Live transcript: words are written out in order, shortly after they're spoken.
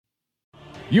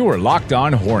You are Locked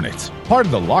On Hornets, part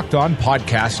of the Locked On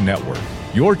Podcast Network.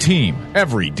 Your team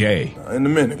every day. In a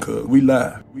minute, cuz we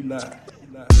live.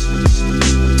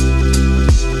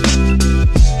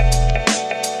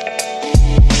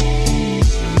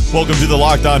 Welcome to the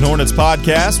Locked On Hornets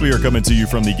podcast. We are coming to you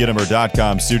from the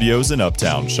Gittimer.com studios in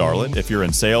Uptown Charlotte. If you're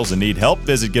in sales and need help,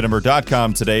 visit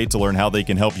Gittimer.com today to learn how they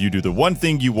can help you do the one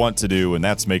thing you want to do, and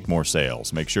that's make more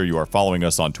sales. Make sure you are following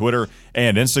us on Twitter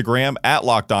and Instagram at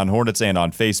Locked On Hornets and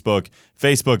on Facebook,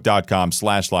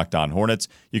 Facebook.com/Locked On Hornets.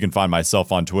 You can find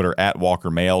myself on Twitter at Walker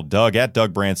Mail, Doug at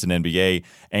Doug Branson NBA,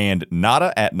 and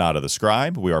Nada at Nada the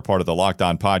Scribe. We are part of the Locked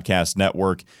On Podcast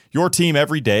Network. Your team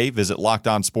every day. Visit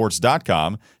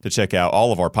LockedOnSports.com to check out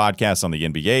all of our podcasts on the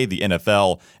NBA, the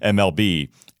NFL, MLB,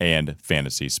 and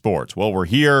fantasy sports. Well, we're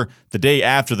here the day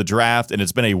after the draft, and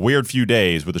it's been a weird few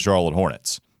days with the Charlotte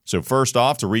Hornets. So first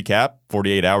off, to recap,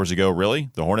 48 hours ago, really,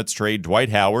 the Hornets trade Dwight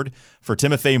Howard for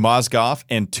Timofey Mozgov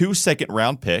and 2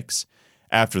 second-round picks.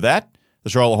 After that,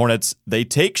 the Charlotte Hornets, they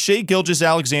take Shai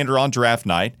Gilgeous-Alexander on draft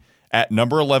night at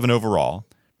number 11 overall.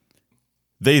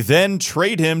 They then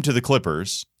trade him to the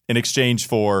Clippers in exchange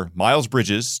for Miles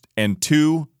Bridges and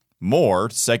 2 more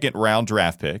second-round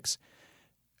draft picks.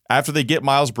 After they get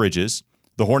Miles Bridges,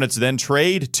 the Hornets then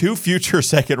trade 2 future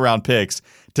second-round picks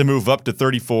to move up to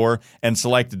 34 and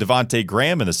select Devontae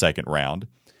Graham in the second round.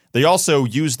 They also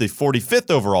use the 45th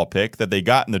overall pick that they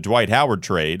got in the Dwight Howard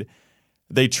trade.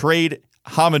 They trade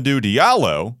Hamidou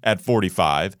Diallo at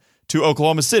 45 to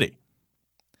Oklahoma City.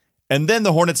 And then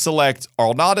the Hornets select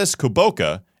Arnautas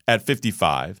Kuboka at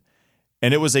 55.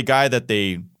 And it was a guy that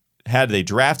they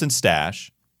draft and stash.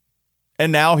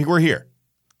 And now we're here.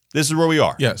 This is where we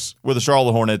are. Yes. With the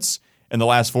Charlotte Hornets in the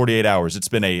last 48 hours. It's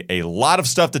been a lot of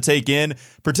stuff to take in,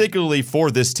 particularly for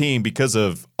this team because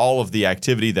of all of the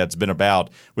activity that's been about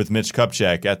with Mitch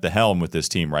Kupchak at the helm with this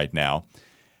team right now.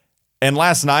 And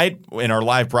last night in our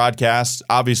live broadcast,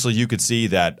 obviously you could see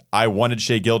that I wanted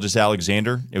Shai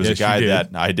Gilgeous-Alexander. It was a guy that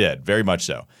I did, very much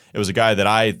so. It was a guy that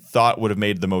I thought would have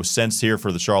made the most sense here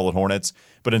for the Charlotte Hornets,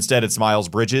 but instead it's Miles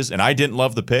Bridges, and I didn't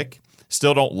love the pick.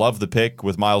 Still don't love the pick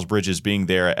with Miles Bridges being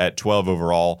there at 12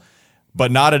 overall. But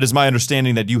not it is my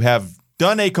understanding that you have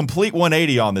done a complete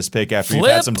 180 on this pick after you've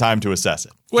had some time to assess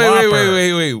it. Wait.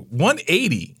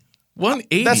 180?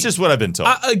 180? That's just what I've been told.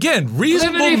 Again,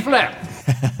 reasonable.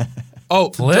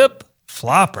 Flip. Flip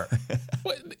flopper.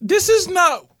 This is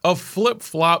not a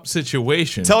flip-flop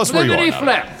situation. Tell us where you are.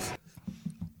 Flip.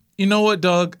 You know what,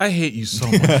 Doug? I hate you so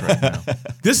much right now.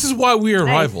 This is why we are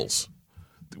rivals.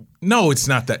 No, it's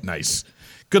not that nice.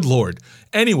 Good Lord.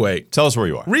 Anyway. Tell us where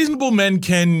you are. Reasonable men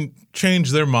can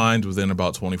change their mind within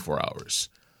about 24 hours.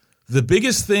 The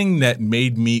biggest thing that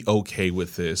made me okay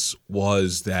with this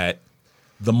was that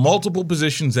the multiple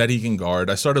positions that he can guard,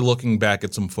 I started looking back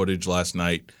at some footage last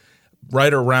night,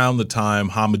 right around the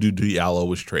time Hamidou Diallo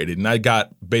was traded, and I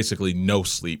got basically no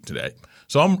sleep today.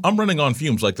 So I'm running on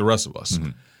fumes like the rest of us.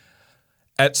 Mm-hmm.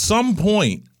 At some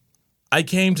point, I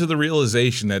came to the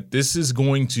realization that this is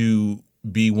going to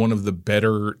be one of the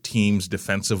better teams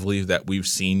defensively that we've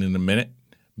seen in a minute,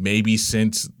 maybe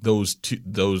since those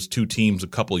two teams a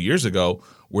couple of years ago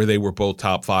where they were both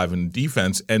top 5 in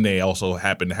defense, and they also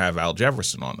happened to have Al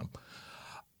Jefferson on them.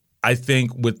 I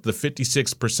think with the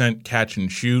 56% catch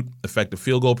and shoot, effective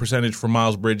field goal percentage for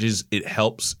Miles Bridges, it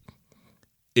helps.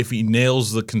 If he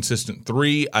nails the consistent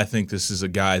 3, I think this is a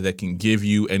guy that can give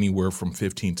you anywhere from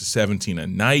 15 to 17 a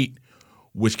night,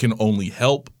 which can only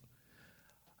help.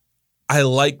 I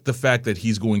like the fact that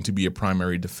he's going to be a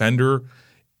primary defender.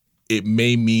 It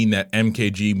may mean that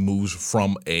MKG moves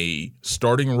from a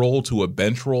starting role to a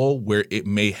bench role where it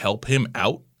may help him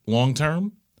out long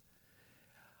term.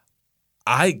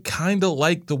 I kind of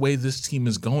like the way this team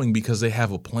is going because they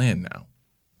have a plan now.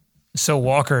 So,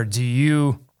 Walker, do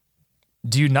you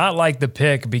not like the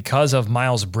pick because of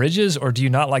Miles Bridges, or do you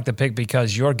not like the pick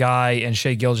because your guy and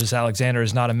Shai Gilgeous-Alexander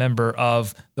is not a member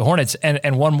of the Hornets?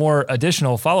 And one more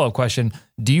additional follow-up question.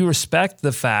 Do you respect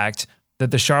the fact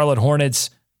that the Charlotte Hornets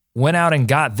went out and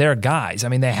got their guys? I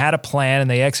mean, they had a plan and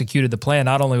they executed the plan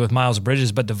not only with Miles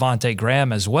Bridges but Devontae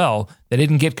Graham as well. They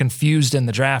didn't get confused in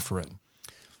the draft room.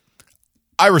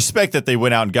 I respect that they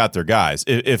went out and got their guys.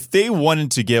 If they wanted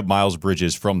to get Miles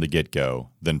Bridges from the get-go,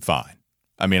 then fine.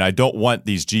 I mean, I don't want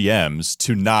these GMs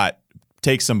to not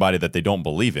take somebody that they don't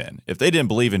believe in. If they didn't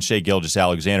believe in Shai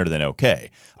Gilgeous-Alexander, then okay.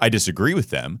 I disagree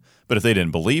with them, but if they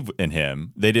didn't believe in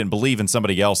him, they didn't believe in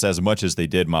somebody else as much as they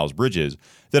did Miles Bridges,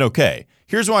 then okay.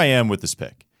 Here's where I am with this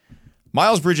pick.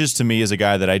 Miles Bridges, to me, is a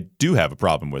guy that I do have a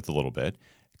problem with a little bit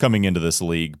coming into this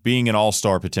league, being an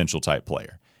all-star potential type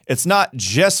player. It's not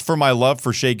just for my love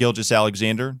for Shai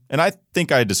Gilgeous-Alexander, and I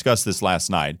think I discussed this last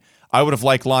night. I would have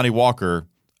liked Lonnie Walker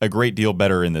a great deal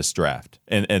better in this draft.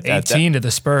 And 18 to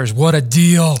the Spurs. What a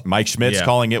deal. Mike Schmidt's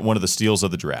calling it one of the steals of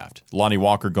the draft. Lonnie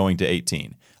Walker going to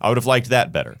 18. I would have liked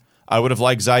that better. I would have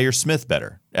liked Zaire Smith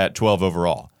better at 12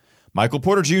 overall. Michael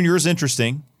Porter Jr. is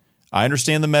interesting. I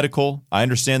understand the medical. I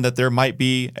understand that there might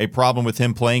be a problem with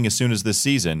him playing as soon as this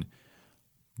season.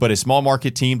 But a small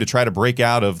market team to try to break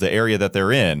out of the area that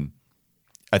they're in,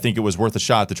 I think it was worth a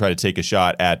shot to try to take a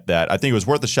shot at that. I think it was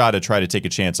worth a shot to try to take a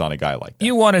chance on a guy like that.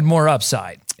 You wanted more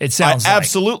upside, it sounds like. I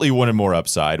absolutely wanted more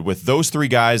upside with those three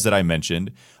guys that I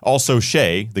mentioned. Also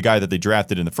Shai, the guy that they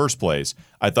drafted in the first place,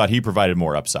 I thought he provided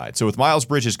more upside. So with Miles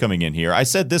Bridges coming in here, I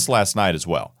said this last night as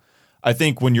well. I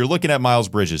think when you're looking at Miles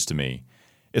Bridges, to me,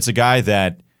 it's a guy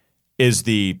that is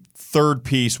the third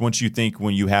piece when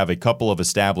you have a couple of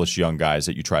established young guys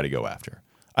that you try to go after.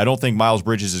 I don't think Miles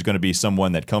Bridges is going to be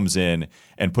someone that comes in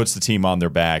and puts the team on their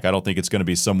back. I don't think it's going to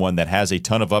be someone that has a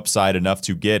ton of upside enough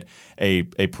to get a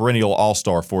perennial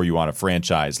all-star for you on a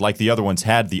franchise like the other ones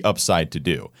had the upside to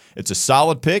do. It's a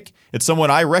solid pick. It's someone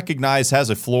I recognize has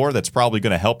a floor that's probably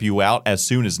going to help you out as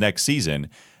soon as next season.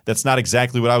 That's not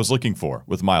exactly what I was looking for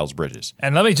with Miles Bridges.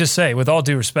 And let me just say, with all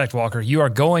due respect, Walker, you are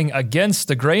going against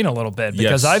the grain a little bit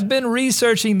because I've been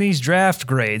researching these draft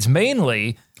grades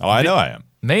mainly. Oh, I know I am.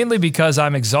 Mainly because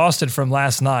I'm exhausted from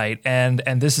last night, and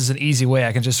this is an easy way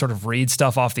I can just sort of read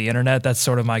stuff off the internet. That's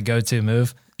sort of my go-to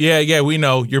move. Yeah, we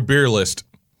know. Your beer list.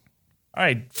 All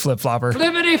right, flip-flopper.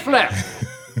 Flippity flip.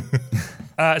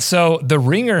 So the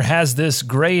Ringer has this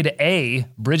grade A.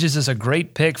 Bridges is a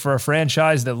great pick for a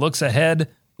franchise that looks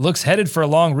headed for a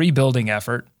long rebuilding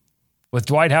effort. With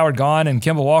Dwight Howard gone and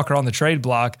Kemba Walker on the trade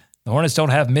block, the Hornets don't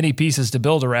have many pieces to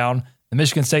build around. The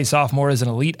Michigan State sophomore is an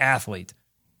elite athlete.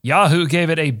 Yahoo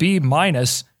gave it a B-.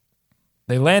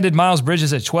 They landed Miles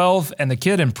Bridges at 12, and the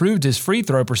kid improved his free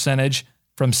throw percentage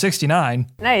from 69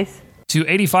 to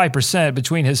 85%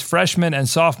 between his freshman and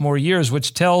sophomore years,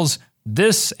 which tells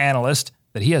this analyst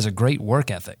that he has a great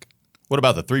work ethic. What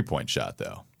about the three-point shot,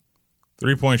 though?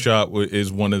 Three-point shot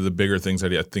is one of the bigger things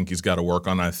that I think he's got to work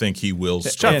on. I think he will.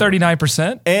 Shot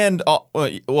 39%. And,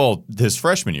 his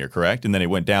freshman year, correct? And then it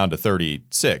went down to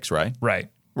 36, right?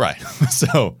 Right.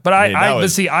 So, but I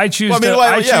choose to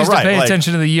pay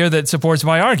attention to the year that supports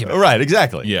my argument. Right,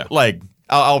 exactly. Yeah. Like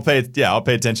I'll pay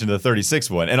attention to the 36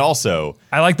 one, and also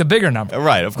I like the bigger number.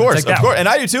 Right, of course, and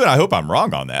I do too, and I hope I'm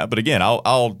wrong on that. But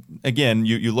again,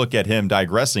 you look at him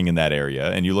digressing in that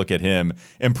area, and you look at him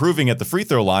improving at the free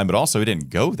throw line, but also he didn't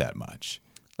go that much.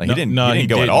 Like he didn't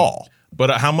go at all.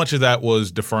 But how much of that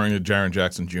was deferring to Jaren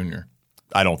Jackson Jr.?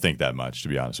 I don't think that much, to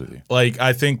be honest with you. Like,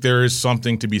 I think there is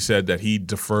something to be said that he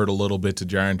deferred a little bit to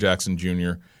Jaren Jackson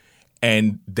Jr.,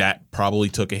 and that probably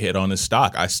took a hit on his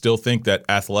stock. I still think that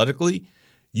athletically,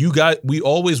 we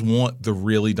always want the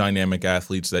really dynamic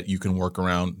athletes that you can work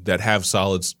around that have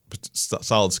solid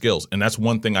skills, and that's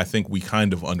one thing I think we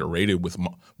kind of underrated with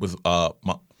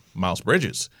Miles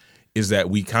Bridges, is that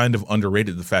we kind of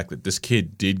underrated the fact that this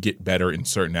kid did get better in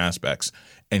certain aspects.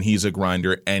 And he's a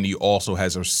grinder, and he also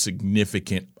has a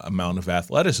significant amount of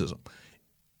athleticism.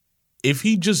 If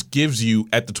he just gives you,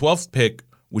 at the 12th pick,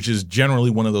 which is generally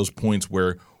one of those points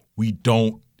where we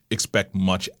don't expect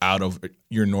much out of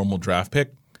your normal draft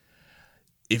pick,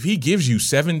 if he gives you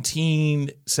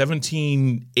 17,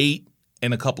 8,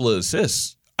 and a couple of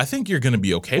assists, I think you're going to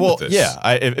be okay with this. Yeah,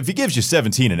 if he gives you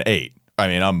 17 and 8, I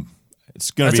mean, it's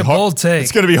going to be hard. Bold take.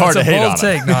 It's going to be hard to hate on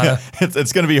him.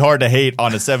 It's going to be hard to hate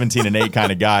on a 17 and 8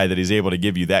 kind of guy that he's able to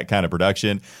give you that kind of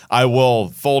production. I will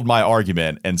fold my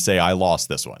argument and say I lost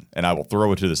this one, and I will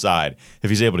throw it to the side if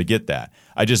he's able to get that.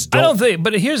 I don't think.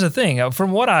 But here's the thing: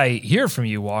 from what I hear from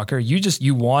you, Walker,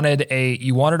 you wanted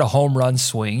a home run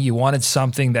swing. You wanted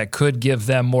something that could give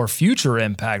them more future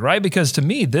impact, right? Because to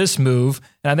me, this move,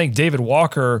 and I think David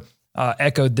Walker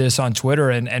echoed this on Twitter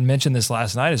and mentioned this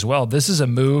last night as well. This is a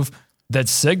move that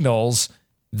signals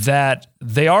that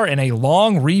they are in a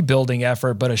long rebuilding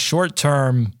effort, but a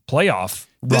short-term playoff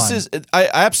run.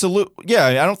 I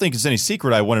don't think it's any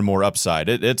secret I wanted more upside.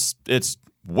 It's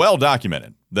well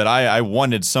documented that I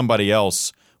wanted somebody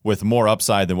else with more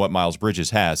upside than what Miles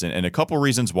Bridges has. And a couple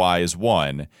reasons why is,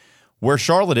 one, where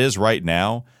Charlotte is right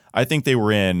now, I think they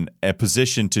were in a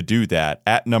position to do that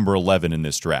at number 11 in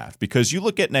this draft. Because you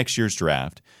look at next year's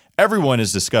draft, everyone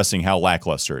is discussing how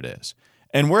lackluster it is.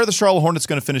 And where are the Charlotte Hornets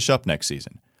going to finish up next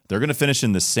season? They're going to finish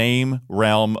in the same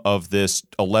realm of this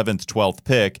 11th, 12th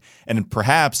pick, and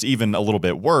perhaps even a little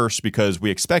bit worse because we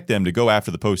expect them to go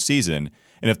after the postseason.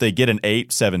 And if they get an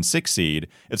 8, 7, 6 seed,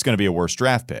 it's going to be a worse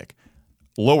draft pick,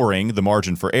 lowering the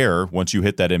margin for error once you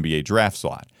hit that NBA draft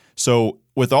slot. So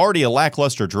with already a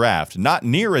lackluster draft, not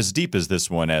near as deep as this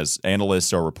one as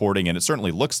analysts are reporting, and it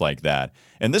certainly looks like that.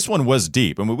 And this one was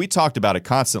deep. I mean, we talked about it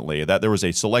constantly, that there was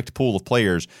a select pool of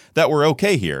players that were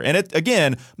okay here. And it,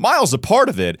 again, Miles a part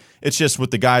of it. It's just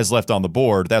with the guys left on the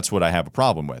board, that's what I have a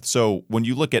problem with. So when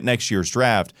you look at next year's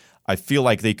draft, I feel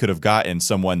like they could have gotten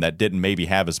someone that didn't maybe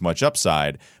have as much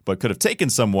upside, but could have taken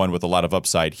someone with a lot of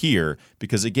upside here.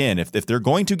 Because again, if they're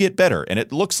going to get better, and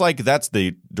it looks like that's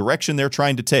the direction they're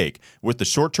trying to take with the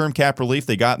short-term cap relief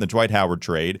they got in the Dwight Howard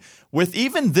trade, with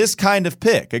even this kind of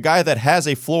pick, a guy that has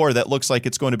a floor that looks like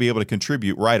it's going to be able to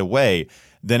contribute right away,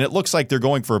 then it looks like they're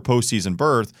going for a postseason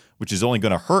berth, which is only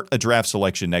going to hurt a draft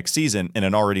selection next season in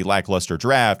an already lackluster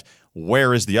draft.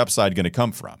 Where is the upside going to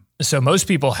come from? So most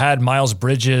people had Miles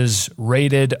Bridges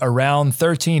rated around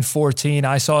 13, 14.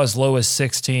 I saw as low as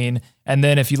 16. And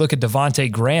then if you look at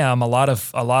Devontae Graham, a lot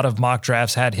of mock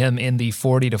drafts had him in the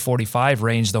 40 to 45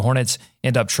 range. The Hornets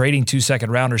end up trading 2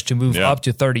 second rounders to move up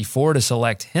to 34 to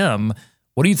select him.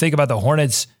 What do you think about the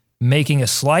Hornets making a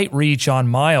slight reach on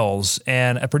Miles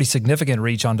and a pretty significant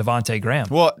reach on Devontae Graham?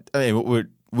 Well, I mean,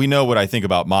 we know what I think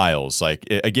about Miles. Like,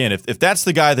 again, if that's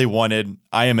the guy they wanted,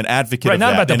 I am an advocate of that.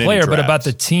 Not about the in player, any but draft. about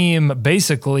the team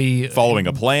basically Following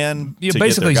a plan. You're to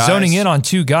basically get their guys. zoning in on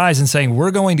two guys and saying,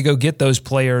 we're going to go get those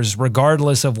players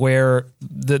regardless of where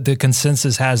the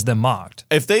consensus has them mocked.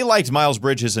 If they liked Miles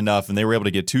Bridges enough and they were able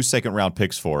to get 2 second-round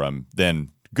picks for him,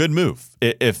 then good move.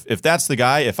 If that's the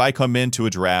guy, if I come into a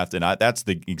draft and that's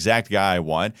the exact guy I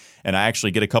want, and I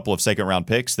actually get a couple of second-round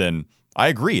picks, then I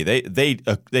agree. They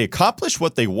accomplished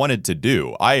what they wanted to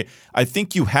do. I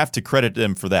think you have to credit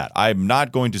them for that. I'm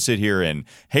not going to sit here and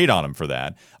hate on them for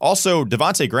that. Also,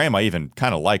 Devontae Graham, I even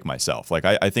kind of like myself. Like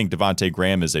I think Devontae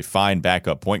Graham is a fine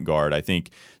backup point guard. I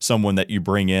think someone that you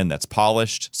bring in that's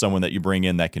polished, someone that you bring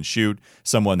in that can shoot,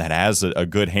 someone that has a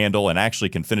good handle and actually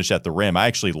can finish at the rim. I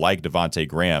actually like Devontae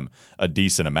Graham a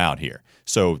decent amount here.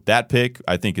 So that pick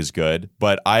I think is good,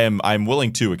 but I'm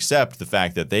willing to accept the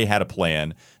fact that they had a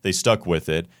plan, they stuck with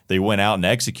it, they went out and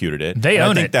executed it. They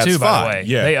own it too, by the way.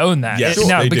 Yeah. They own that. Yes,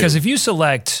 now, they because do. if you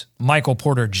select Michael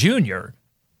Porter Jr.,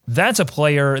 that's a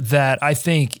player that I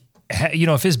think,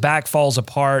 if his back falls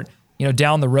apart,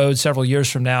 down the road several years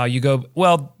from now, you go,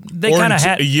 well, they kind of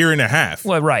had a year and a half.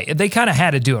 Well, right. They kind of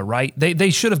had to do it, right?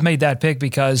 They should have made that pick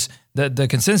because the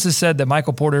consensus said that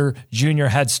Michael Porter Jr.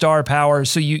 had star power,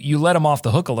 so you let him off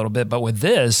the hook a little bit. But with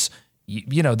this,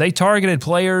 they targeted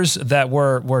players that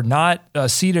were not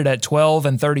seated at 12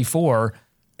 and 34,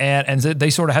 and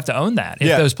they sort of have to own that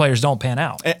if those players don't pan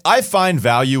out. I find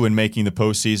value in making the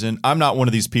postseason. I'm not one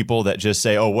of these people that just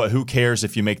say, who cares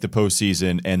if you make the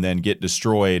postseason and then get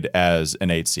destroyed as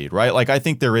an 8 seed, right? Like, I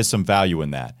think there is some value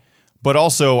in that. But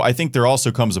also, I think there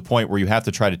also comes a point where you have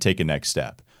to try to take a next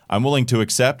step. I'm willing to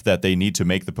accept that they need to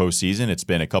make the postseason. It's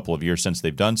been a couple of years since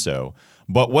they've done so.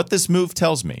 But what this move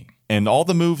tells me, and all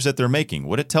the moves that they're making,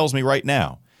 what it tells me right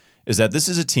now is that this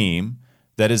is a team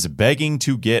that is begging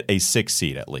to get a 6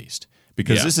 seed at least.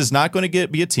 Because this is not going to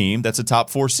be a team that's a top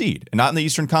 4 seed, and not in the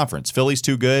Eastern Conference. Philly's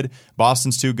too good.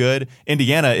 Boston's too good.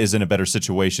 Indiana is in a better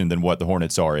situation than what the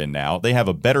Hornets are in now. They have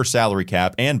a better salary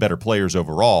cap and better players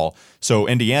overall, so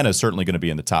Indiana is certainly going to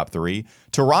be in the top 3.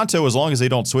 Toronto, as long as they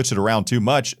don't switch it around too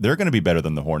much, they're going to be better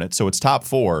than the Hornets, so it's top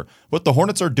 4. What the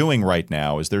Hornets are doing right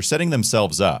now is they're setting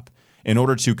themselves up in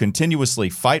order to continuously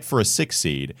fight for a 6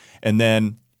 seed, and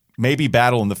then maybe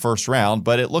battle in the first round,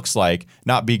 but it looks like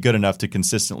not be good enough to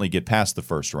consistently get past the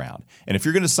first round. And if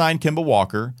you're going to sign Kemba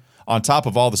Walker on top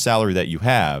of all the salary that you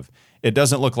have, it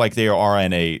doesn't look like they are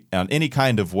on any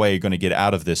kind of way going to get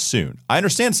out of this soon. I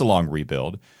understand it's a long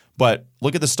rebuild, but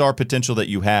look at the star potential that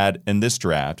you had in this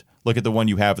draft. Look at the one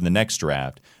you have in the next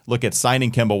draft. Look at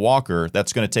signing Kemba Walker.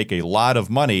 That's going to take a lot of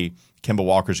money. Kemba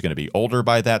Walker's going to be older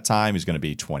by that time. He's going to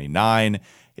be 29.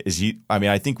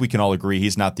 I think we can all agree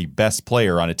he's not the best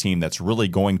player on a team that's really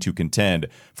going to contend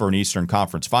for an Eastern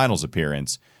Conference Finals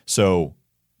appearance. So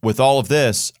with all of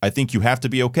this, I think you have to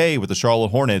be okay with the Charlotte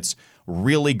Hornets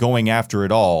really going after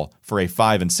it all for a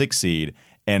 5 and 6 seed.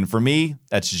 And for me,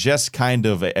 that's just kind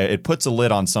of it puts a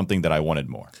lid on something that I wanted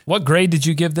more. What grade did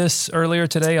you give this earlier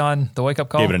today on the wake up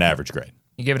call? Gave it an average grade.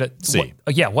 You gave it a C.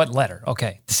 What letter?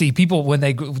 Okay. See, people when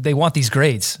they want these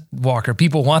grades, Walker.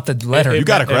 People want the letter. You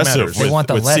got aggressive They want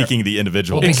the with letter. seeking the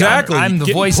individual. Well, Exactly. I'm the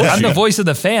Getting voice. pushy. I'm the voice of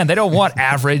the fan. They don't want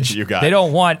average. You got they it.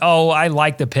 don't want. I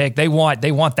like the pick. They want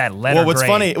that letter. Well, what's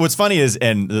grade. funny is,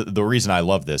 and the reason I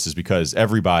love this is because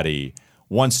everybody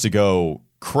wants to go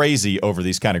crazy over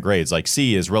these kind of grades. Like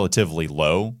C is relatively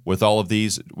low with all of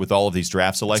these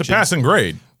draft selections. It's a passing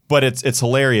grade. But it's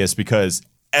hilarious because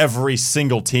every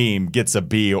single team gets a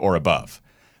B or above.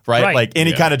 right? Like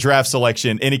any kind of draft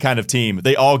selection, any kind of team,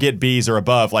 they all get Bs or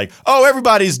above. Like, oh,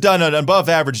 everybody's done an above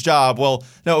average job. Well,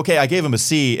 no, okay, I gave him a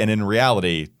C, and in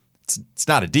reality, it's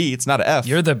not a D, it's not an F.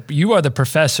 You are the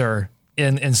professor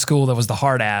in school that was the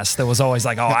hard ass that was always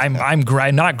like, oh,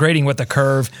 I'm not grading with the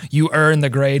curve. You earn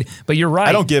the grade. But you're right.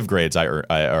 I don't give grades.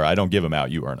 I don't give them out.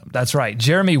 You earn them. That's right.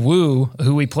 Jeremy Woo,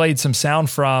 who we played some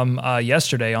sound from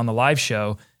yesterday on the live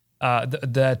show,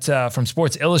 from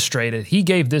Sports Illustrated, he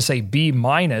gave this a B-,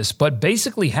 but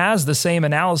basically has the same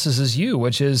analysis as you,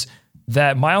 which is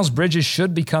that Miles Bridges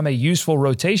should become a useful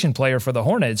rotation player for the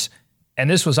Hornets. And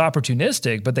this was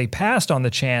opportunistic, but they passed on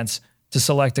the chance to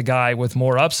select a guy with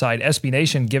more upside. SB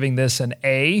Nation giving this an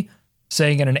A,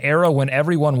 saying in an era when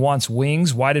everyone wants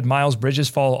wings, why did Miles Bridges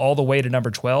fall all the way to number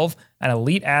 12? An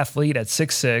elite athlete at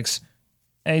 6'6",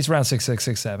 and he's around 6'6",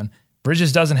 6'7".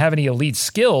 Bridges doesn't have any elite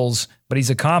skills, but he's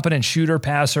a competent shooter,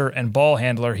 passer, and ball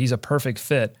handler. He's a perfect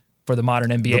fit for the modern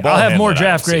NBA. I'll have more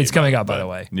draft grades coming up, by the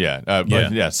way.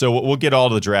 So we'll get all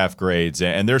to the draft grades,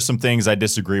 and there's some things I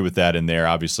disagree with that in there,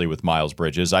 obviously, with Miles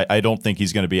Bridges. I don't think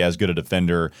he's going to be as good a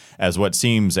defender as what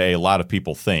seems a lot of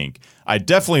people think. I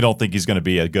definitely don't think he's going to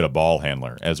be as good a ball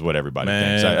handler as what everybody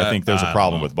thinks. I think there's a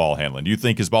problem with ball handling. Do you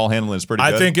think his ball handling is pretty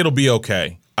good? I think it'll be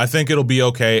okay.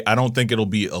 I don't think it'll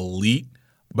be elite,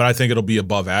 but I think it'll be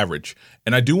above average.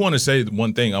 And I do want to say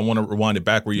one thing. I want to rewind it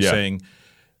back where you're saying –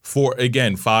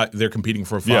 they're competing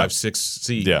for a 5-6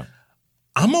 seed. Yeah,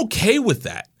 I'm okay with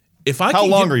that. How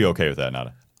long are you okay with that,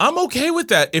 Nada? I'm okay with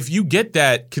that if you get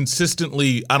that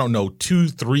consistently. I don't know, 2,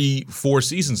 3, 4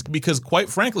 seasons. Because quite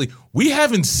frankly, we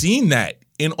haven't seen that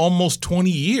in almost 20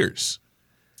 years.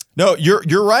 No,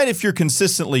 you're right if you're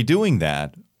consistently doing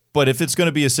that. But if it's going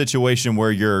to be a situation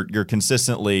where you're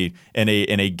consistently in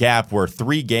a gap where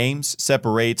 3 games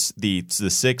separates the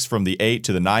 6 from the 8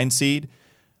 to the 9 seed.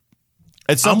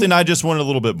 It's something I just wanted a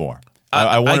little bit more.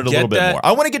 I wanted a little bit more.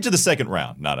 I want to get to the second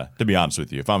round, Nada, to be honest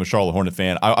with you. If I'm a Charlotte Hornet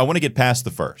fan, I want to get past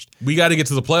the first. We got to get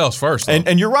to the playoffs first.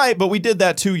 And you're right, but we did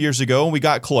that 2 years ago, and we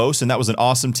got close, and that was an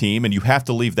awesome team, and you have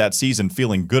to leave that season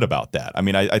feeling good about that. I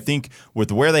mean, I think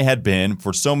with where they had been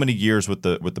for so many years with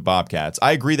the Bobcats,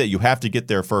 I agree that you have to get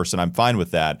there first, and I'm fine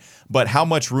with that. But how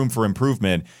much room for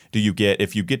improvement do you get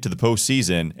if you get to the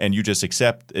postseason and you just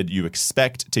expect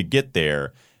to get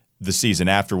there the season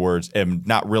afterwards and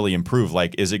not really improve?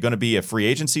 Like, is it going to be a free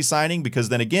agency signing? Because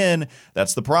then again,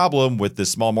 that's the problem with the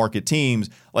small market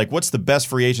teams. Like, what's the best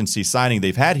free agency signing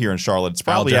they've had here in Charlotte? It's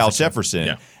probably Al Jefferson.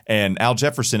 Yeah. And Al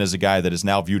Jefferson is a guy that is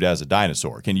now viewed as a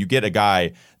dinosaur. Can you get a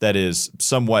guy that is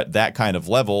somewhat that kind of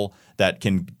level that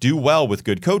can do well with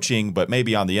good coaching, but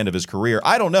maybe on the end of his career?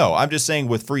 I don't know. I'm just saying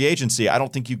with free agency, I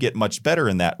don't think you get much better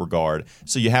in that regard.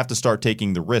 So you have to start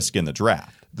taking the risk in the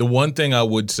draft. The one thing I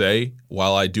would say,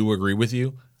 while I do agree with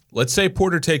you, let's say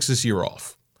Porter takes this year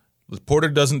off. Porter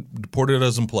doesn't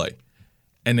play,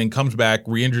 and then comes back,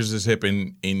 re-injures his hip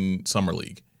in summer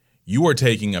league. You are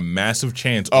taking a massive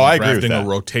chance on drafting a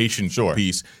rotation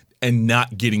piece and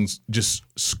not getting just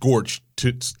scorched.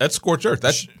 That's scorched earth.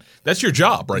 That's your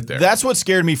job right there. That's what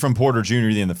scared me from Porter Jr.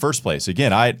 in the first place.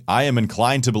 Again, I am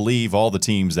inclined to believe all the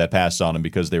teams that passed on him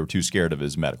because they were too scared of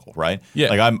his medical, right? Yeah.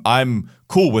 Like I'm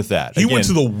cool with that. He went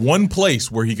to the one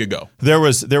place where he could go. There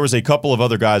was a couple of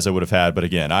other guys I would have had, but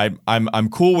again, I'm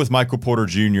cool with Michael Porter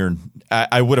Jr.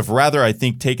 I would have rather, I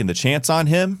think, taken the chance on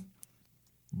him.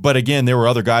 But again, there were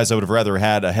other guys I would have rather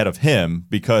had ahead of him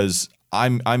because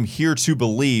I'm here to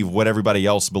believe what everybody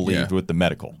else believed with the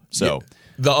medical. So. Yeah.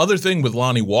 The other thing with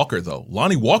Lonnie Walker, though,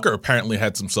 Lonnie Walker apparently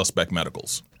had some suspect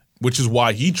medicals, which is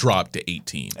why he dropped to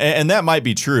 18. And that might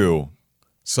be true.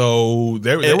 So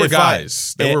there were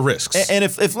guys. There were risks. And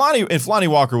if Lonnie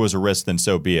Walker was a risk, then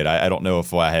so be it. I don't know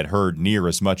if I had heard near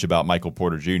as much about Michael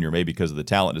Porter Jr., maybe because of the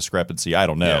talent discrepancy. I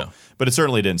don't know. Yeah. But it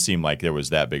certainly didn't seem like there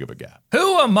was that big of a gap.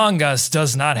 Who among us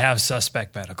does not have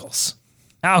suspect medicals?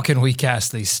 How can we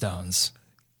cast these stones?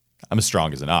 I'm as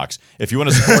strong as an ox. If you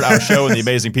want to support our show and the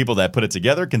amazing people that put it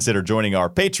together, consider joining our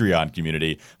Patreon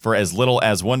community. For as little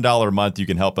as $1 a month, you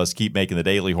can help us keep making the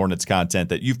daily Hornets content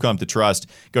that you've come to trust.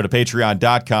 Go to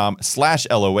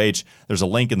patreon.com/LOH. There's a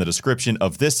link in the description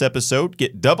of this episode.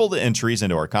 Get double the entries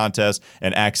into our contest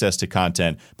and access to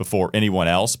content before anyone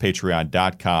else.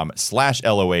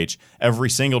 Patreon.com/LOH. Every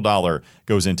single dollar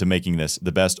goes into making this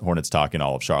the best Hornets talk in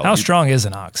all of Charlotte. How strong is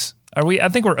an ox? I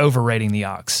think we're overrating the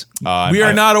ox. We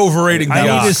are not overrating the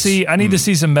ox. I need to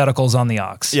see some medicals on the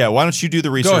ox. Yeah, why don't you do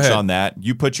the research on that?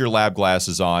 You put your lab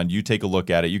glasses on. You take a look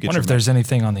at it. You wonder if there's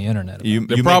anything on the internet.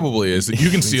 There probably is. You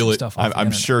can steal it.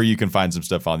 I'm sure you can find some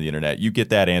stuff on the internet. You get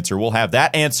that answer. We'll have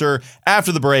that answer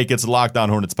after the break. It's the Locked On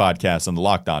Hornets podcast on the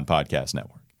Locked On Podcast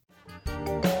Network.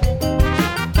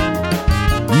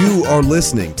 You You are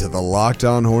listening to the Locked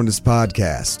On Hornets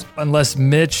podcast. Unless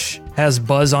Mitch has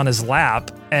Buzz on his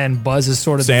lap and Buzz is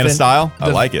sort of Santa style?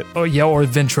 I like it. Oh, yeah, or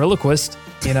ventriloquist,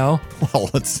 you know? Well,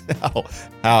 let's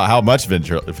how much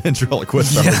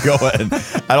ventriloquist are we going?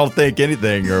 I don't think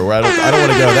anything, or I don't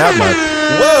want to go that much.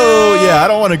 Whoa, yeah, I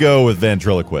don't want to go with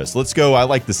ventriloquist. Let's go. I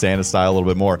like the Santa style a little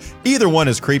bit more. Either one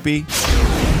is creepy.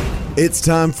 It's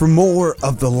time for more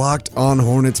of the Locked On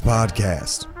Hornets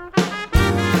podcast.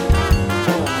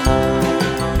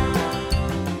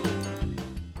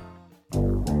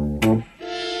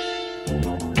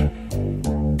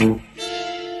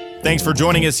 Thanks for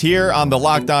joining us here on the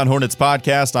Locked On Hornets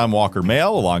podcast. I'm Walker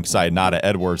Mail alongside Nada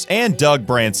Edwards and Doug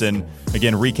Branson.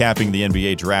 Again, recapping the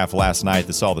NBA draft last night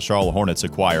that saw the Charlotte Hornets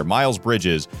acquire Miles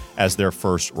Bridges as their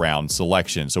first round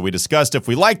selection. So we discussed if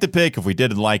we liked the pick, if we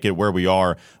didn't like it, where we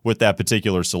are with that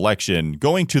particular selection,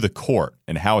 going to the court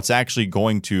and how it's actually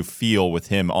going to feel with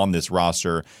him on this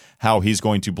roster, how he's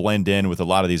going to blend in with a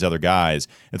lot of these other guys.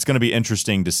 It's going to be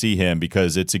interesting to see him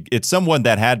because it's someone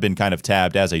that had been kind of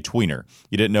tabbed as a tweener.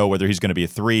 You didn't know whether he's going to be a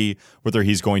 3, whether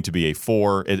he's going to be a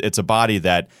 4. It's a body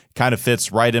that kind of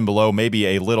fits right in below, maybe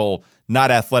a little not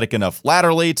athletic enough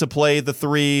laterally to play the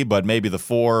 3, but maybe the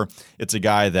 4. It's a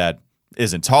guy that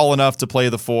isn't tall enough to play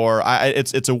the 4.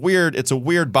 It's a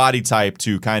weird body type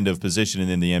to kind of position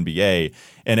in the NBA,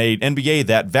 and a NBA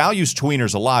that values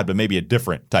tweeners a lot, but maybe a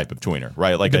different type of tweener,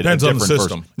 right? Like depends on the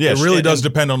system. Yeah, it really does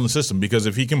depend on the system, because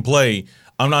if he can play,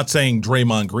 I'm not saying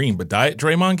Draymond Green, but diet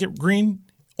Draymond Green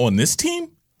on this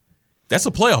team, that's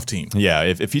a playoff team. Yeah,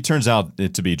 if he turns out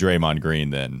to be Draymond Green,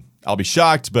 then I'll be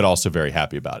shocked, but also very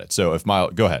happy about it. So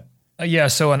go ahead. Yeah,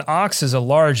 so an ox is a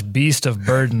large beast of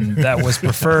burden that was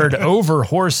preferred over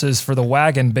horses for the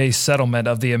wagon-based settlement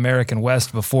of the American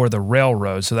West before the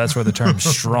railroad. So that's where the term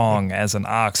strong as an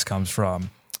ox comes from.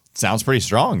 Sounds pretty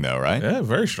strong, though, right? Yeah,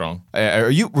 very strong.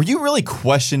 Were you really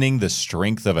questioning the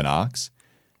strength of an ox?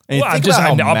 Well,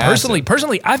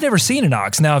 personally, I've never seen an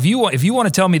ox. Now, if you want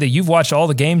to tell me that you've watched all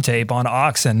the game tape on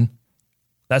oxen,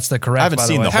 that's the correct. I haven't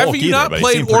seen the Have Hulk you either, not but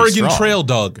played Oregon Trail,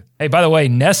 Doug? Hey, by the way,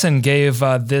 Nesson gave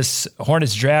this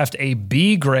Hornets draft a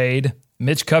B grade.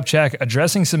 Mitch Kupchak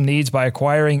addressing some needs by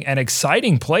acquiring an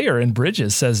exciting player in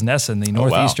Bridges, says Nesson, the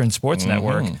Northeastern Sports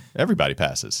Network. Everybody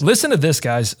passes. Listen to this,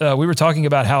 guys. We were talking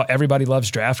about how everybody loves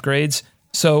draft grades.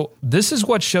 So this is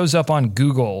what shows up on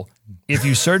Google if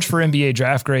you search for NBA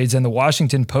draft grades in the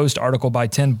Washington Post article by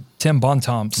Tim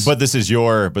Bontemps. But this is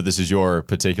your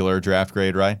particular draft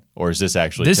grade, right? Or is this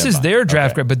actually this is their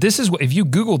draft grade? But this is what, if you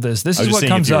Google this is what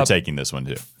comes up. Taking this one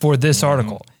too for this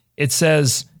article. It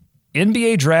says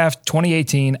NBA Draft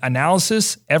 2018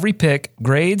 analysis, every pick,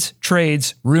 grades,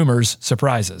 trades, rumors,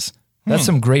 surprises. That's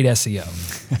some great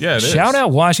SEO. Yeah, it Shout is.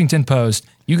 out Washington Post.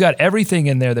 You got everything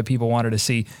in there that people wanted to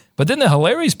see. But then the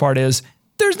hilarious part is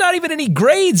there's not even any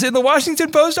grades in the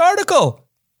Washington Post article.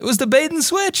 It was the bait and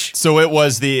switch. So it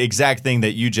was the exact thing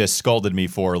that you just scolded me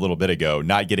for a little bit ago,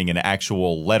 not getting an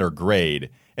actual letter grade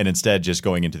and instead just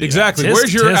going into the exactly. Tisk,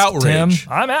 Where's your tisk, outrage?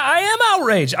 Tim. I am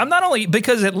outraged. I'm not only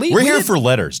because at least We're here for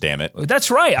letters, damn it.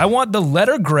 That's right. I want the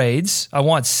letter grades. I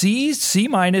want C, C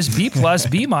minus, B plus,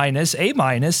 B minus,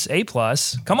 A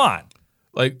plus. Come on.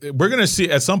 Like, we're going to see,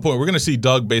 at some point, we're going to see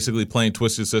Doug basically playing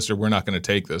Twisted Sister. We're not going to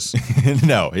take this.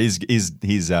 No, he's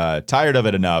tired of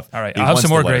it enough. All right, I'll have some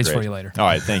more grades for you later. All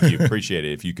right, thank you. Appreciate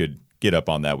it. If you could get up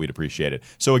on that, we'd appreciate it.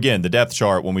 So again, the depth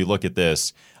chart, when we look at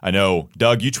this, I know,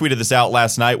 Doug, you tweeted this out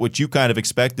last night, which you kind of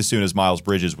expect as soon as Miles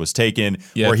Bridges was taken,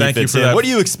 where he fits in. What do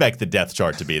you expect the depth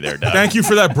chart to be there, Doug? Thank you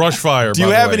for that brush fire. Do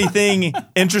you have anything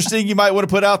interesting you might want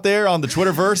to put out there on the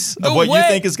Twitterverse of what you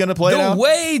think is going to play out?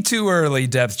 Way too early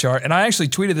depth chart. And I actually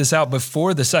tweeted this out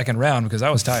before the second round because I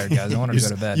was tired, guys. I wanted to go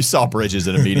to bed. You saw Bridges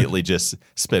and immediately just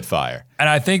spit fire. And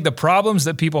I think the problems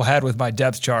that people had with my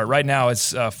depth chart, right now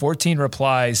it's 14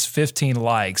 replies, 15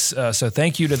 likes. So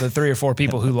thank you to the 3 or 4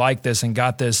 people who liked this and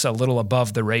got this a little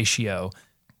above the ratio.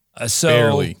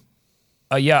 Barely.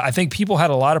 Yeah, I think people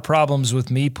had a lot of problems with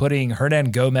me putting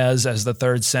Hernan Gomez as the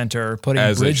third center,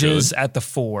 putting Bridges at the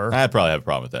 4. I'd probably have a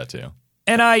problem with that too.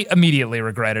 And I immediately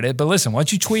regretted it. But listen,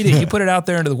 once you tweet it, you put it out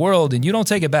there into the world and you don't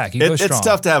take it back. You go strong. It's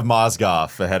tough to have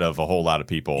Mozgov ahead of a whole lot of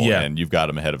people, and you've got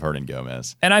him ahead of Hernan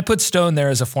Gomez. And I put Stone there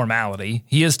as a formality.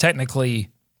 He is technically...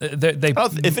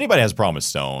 if anybody has a problem with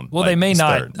Stone, well, they may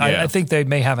not. I think they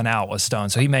may have an out with Stone,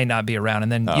 so he may not be around.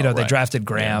 And then they drafted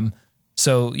Graham,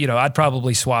 so I'd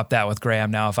probably swap that with Graham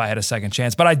now if I had a second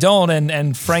chance. But I don't,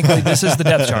 and frankly, this is the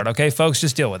depth chart. Okay, folks,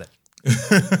 just deal with it.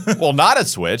 Well, not a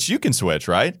switch. You can switch,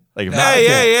 right? Like if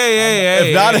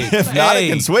Hey, if not, I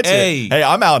can switch it. Hey,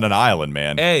 I'm out on an island,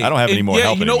 man. I don't have any more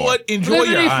help you know anymore. what? Enjoy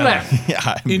your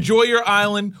island. Enjoy your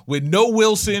island with no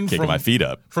Wilson Kicking my feet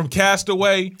up. from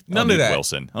Castaway. None of that.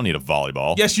 Wilson. I don't need a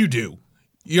volleyball. Yes, you do.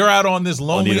 You're out on this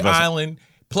lonely island,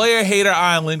 player hater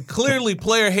island. Clearly,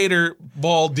 player hater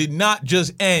ball did not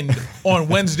just end on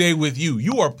Wednesday with you.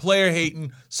 You are player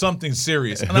hating something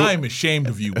serious, and I am ashamed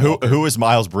of you. Who is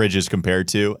Miles Bridges compared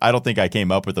to? I don't think I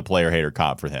came up with a player hater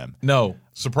comp for him. No,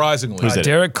 surprisingly. Who's it?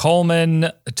 Derek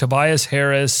Coleman, Tobias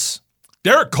Harris.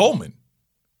 Derek Coleman.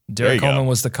 Derek There you Coleman go.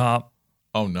 was the comp.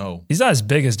 Oh, no. He's not as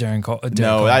big as Derek Coleman. I think.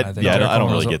 don't Derek really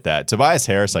Coleman was get that. Tobias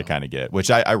Harris, I kind of get, which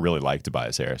I really like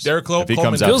Tobias Harris. Derek If he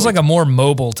Coleman comes out feels to- like a more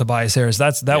mobile Tobias Harris.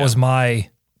 That was my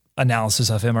analysis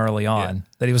of him early on.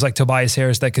 That he was like Tobias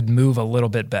Harris that could move a little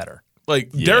bit better.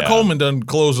 Like, Derek Coleman done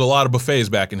closed a lot of buffets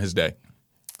back in his day.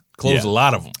 Closed a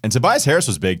lot of them. And Tobias Harris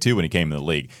was big too when he came in the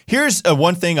league. Here's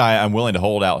one thing I'm willing to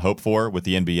hold out hope for with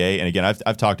the NBA. And again,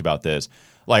 I've talked about this.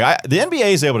 Like the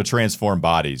NBA is able to transform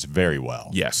bodies very well.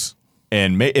 Yes.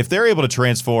 And if they're able to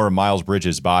transform Miles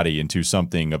Bridges' body into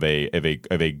something of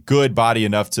a good body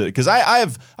enough to, because I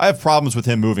have problems with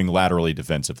him moving laterally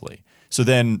defensively. So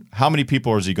then, how many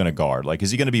people is he going to guard? Like,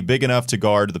 is he going to be big enough to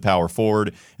guard the power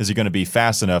forward? Is he going to be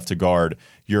fast enough to guard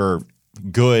your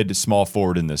good small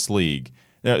forward in this league?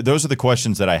 Those are the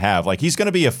questions that I have. Like, he's going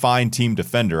to be a fine team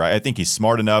defender. I think he's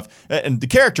smart enough, and the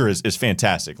character is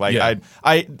fantastic. Like,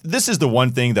 this is the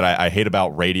one thing that I hate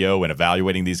about radio and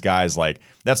evaluating these guys. Like,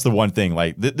 that's the one thing.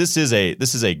 Like, this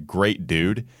is a great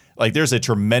dude. Like, there's a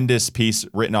tremendous piece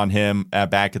written on him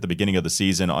back at the beginning of the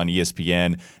season on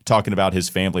ESPN, talking about his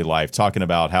family life, talking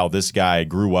about how this guy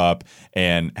grew up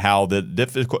and how the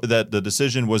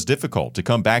decision was difficult to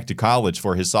come back to college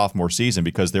for his sophomore season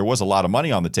because there was a lot of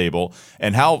money on the table.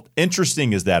 And how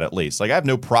interesting is that, at least? Like, I have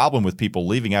no problem with people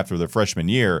leaving after their freshman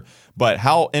year, but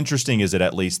how interesting is it,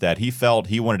 at least, that he felt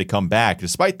he wanted to come back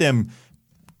despite them,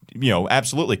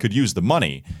 absolutely could use the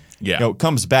money. Yeah.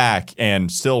 Comes back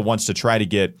and still wants to try to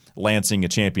get Lansing a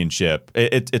championship.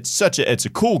 It's a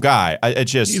cool guy.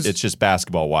 It's just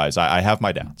basketball wise, I have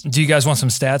my doubts. Do you guys want some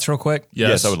stats real quick?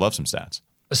 Yes, I would love some stats.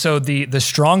 So the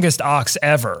strongest ox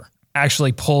ever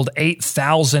actually pulled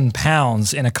 8,000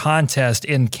 pounds in a contest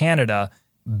in Canada.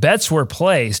 Bets were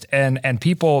placed and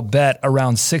people bet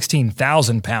around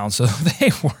 16,000 pounds. So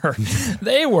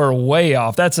they were way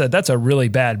off. That's a really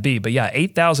bad beat. But yeah,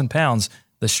 8,000 pounds,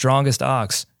 the strongest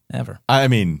ox ever. I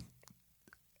mean,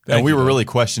 and we were really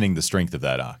questioning the strength of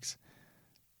that ox.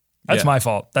 That's my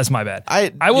fault. That's my bad.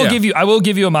 I will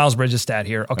give you a Miles Bridges stat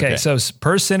here. Okay. So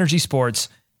per Synergy Sports,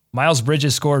 Miles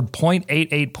Bridges scored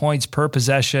 0.88 points per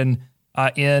possession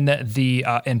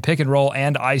in pick and roll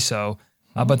and ISO.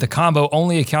 But the combo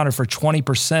only accounted for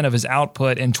 20% of his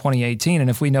output in 2018. And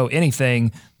if we know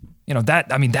anything,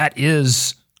 that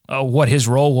is what his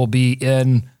role will be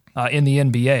in the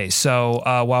NBA. So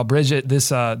while Bridget,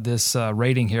 this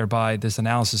rating here this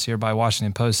analysis here by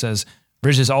Washington Post says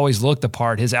Bridges always looked the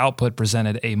part, his output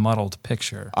presented a muddled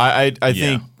picture. I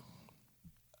think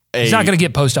he's not going to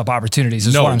get post-up opportunities,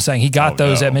 is what I'm saying. He got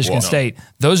those at Michigan State.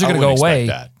 Those are going to go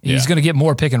away. He's going to get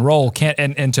more pick and roll.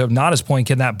 And to Nada's point,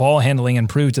 can that ball handling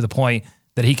improve to the point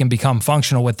that he can become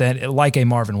functional with that, like a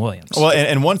Marvin Williams? Well,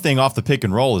 and one thing off the pick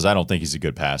and roll is I don't think he's a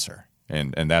good passer.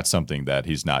 And that's something that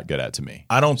he's not good at to me.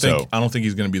 I don't think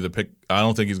he's going to be the pick. I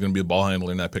don't think he's going to be the ball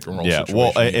handler in that pick and roll situation.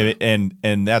 Well,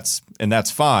 and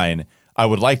that's fine. I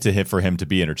would like for him to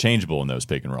be interchangeable in those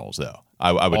pick and rolls, though.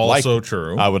 I would also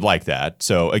true. I would like that.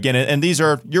 So again, and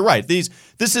you're right.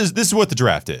 This is what the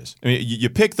draft is. I mean, you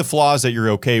pick the flaws that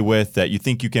you're okay with, that you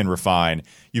think you can refine.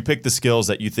 You pick the skills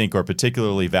that you think are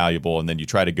particularly valuable, and then you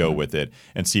try to go with it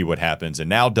and see what happens. And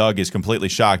now Doug is completely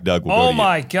shocked. Doug will go to you. Oh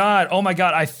my God!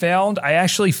 I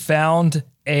actually found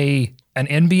an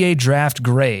NBA draft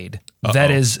grade that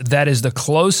is the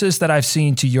closest that I've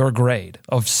seen to your grade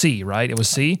of C. Right? It was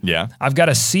C. Yeah. I've got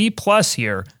a C+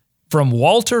 here from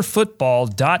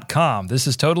WalterFootball.com. This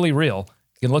is totally real.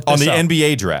 You can look this up. On the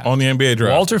NBA draft.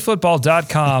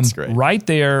 WalterFootball.com, right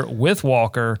there with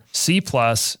Walker, C+.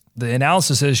 The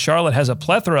analysis is Charlotte has a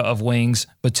plethora of wings: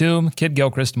 Batum,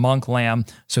 Kidd-Gilchrist, Monk, Lamb.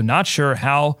 So not sure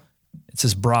how, it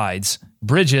says Brides.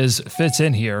 Bridges fits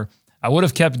in here. I would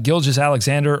have kept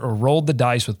Gilgeous-Alexander or rolled the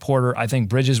dice with Porter. I think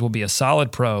Bridges will be a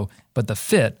solid pro, but the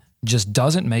fit just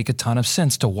doesn't make a ton of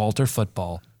sense to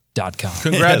WalterFootball.com.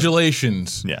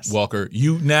 Congratulations, yes. Walker.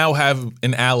 You now have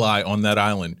an ally on that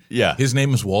island. Yeah. His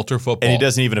name is Walter Football. And he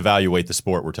doesn't even evaluate the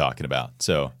sport we're talking about.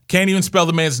 So can't even spell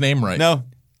the man's name right. No.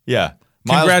 Yeah.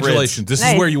 Congratulations. This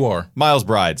is where you are. Miles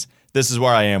Brides. this is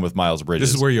where I am with Miles Bridges.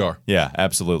 This is where you are. Yeah,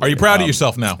 absolutely. Are you proud of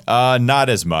yourself now? Not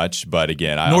as much, but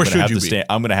again, I'm Nor going should to you have to be. stand.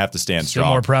 I'm going to have to stand Still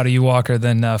strong. more proud of you, Walker,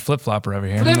 than Flip Flopper over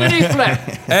here.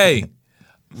 Hey,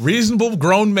 reasonable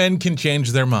grown men can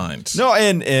change their minds. No,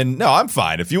 and no, I'm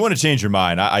fine. If you want to change your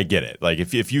mind, I get it. Like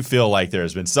if you feel like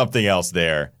there's been something else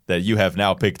there that you have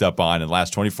now picked up on in the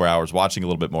last 24 hours, watching a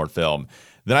little bit more film,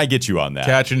 then I get you on that.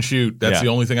 Catch and shoot. That's Yeah. the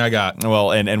only thing I got.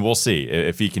 Well, and we'll see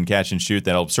if he can catch and shoot.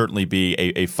 That'll certainly be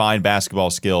a fine basketball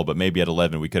skill. But maybe at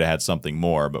 11 we could have had something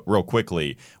more. But real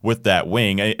quickly with that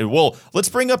wing, well, let's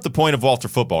bring up the point of Walter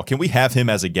Football. Can we have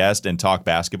him as a guest and talk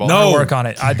basketball? No. I'll work on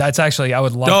it. I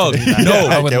would love Doug, to do that. no.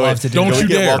 I would Can we- love to do don't that. Can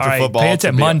we you get dare. Walter All right, Football pay it to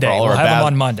at be Monday. for all We'll our have him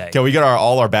on Monday. Can we get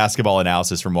all our basketball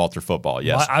analysis from Walter Football?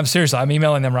 Yes. I'm serious. I'm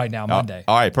emailing them right now, Monday.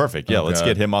 All right, perfect. Yeah, Oh, let's God.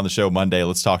 get him on the show Monday.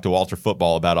 Let's talk to Walter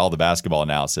Football about all the basketball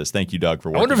analysis. Thank you, Doug, for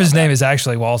I working wonder if on his that. name is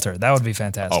actually Walter. That would be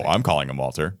fantastic. Oh, I'm calling him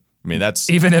Walter. I mean, that's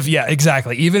Even if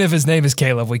his name is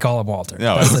Caleb, we call him Walter.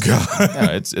 no, That's it's, the-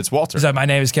 no, it's Walter. Is that my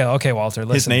name is Caleb? Okay, Walter.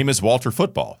 Listen. His name is Walter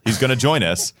Football. He's going to join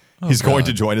us. He's going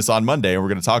to join us on Monday, and we're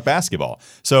going to talk basketball.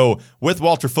 So with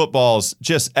Walter Football's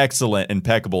just excellent,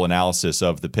 impeccable analysis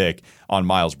of the pick on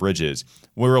Miles Bridges,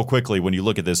 real quickly, when you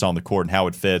look at this on the court and how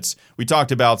it fits, we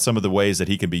talked about some of the ways that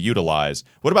he can be utilized.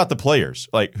 What about the players?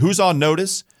 Like, who's on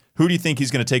notice? Who do you think he's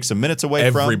going to take some minutes away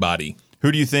from? Everybody.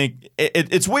 Who do you think?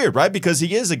 It's weird, right? Because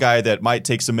he is a guy that might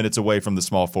take some minutes away from the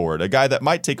small forward, a guy that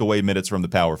might take away minutes from the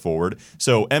power forward.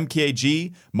 So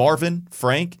MKG, Marvin,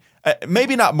 Frank,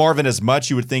 maybe not Marvin as much.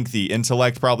 You would think the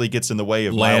intellect probably gets in the way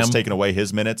of Miles Lamb. taking away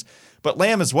his minutes. But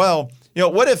Lamb as well. You know,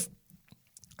 what if,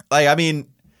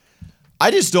 I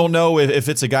just don't know if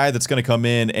it's a guy that's going to come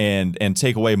in and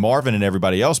take away Marvin and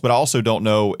everybody else, but I also don't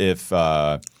know if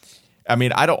I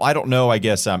don't know. I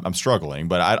guess I'm struggling,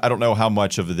 but I don't know how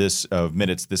much of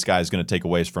minutes this guy is going to take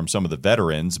away from some of the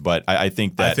veterans. But I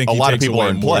think that he a lot of takes people away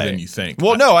are in more play. than you think.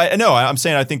 Well, I'm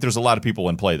saying I think there's a lot of people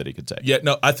in play that he could take. Yeah,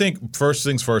 no, I think first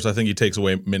things first, I think he takes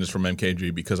away minutes from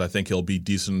MKG because I think he'll be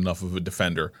decent enough of a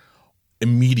defender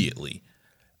immediately.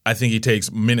 I think he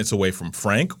takes minutes away from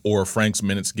Frank, or Frank's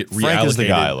minutes get reallocated. Frank is the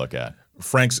guy I look at.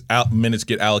 Frank's minutes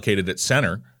get allocated at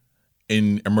center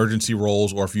in emergency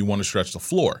roles, or if you want to stretch the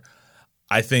floor.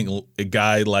 I think a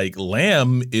guy like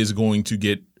Lamb is going to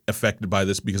get affected by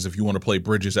this because if you want to play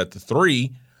Bridges at the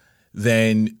 3,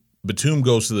 then Batum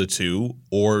goes to the 2,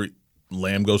 or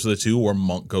Lamb goes to the 2, or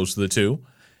Monk goes to the 2.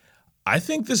 I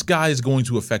think this guy is going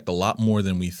to affect a lot more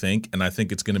than we think, and I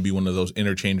think it's going to be one of those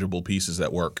interchangeable pieces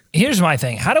that work. Here's my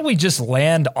thing. How do we just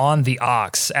land on the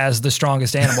ox as the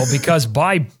strongest animal? Because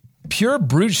by pure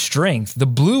brute strength, the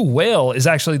blue whale is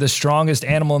actually the strongest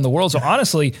animal in the world. So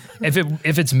honestly, if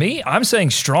it's me, I'm saying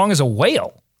strong as a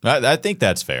whale. I think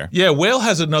that's fair. Yeah, whale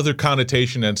has another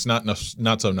connotation that's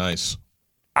not so nice.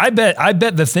 I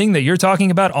bet the thing that you're talking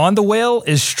about on the whale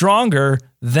is stronger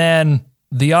than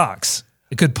the ox.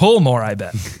 It could pull more, I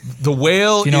bet. The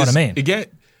whale You know is, what I mean? Again,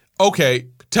 okay,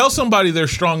 tell somebody they're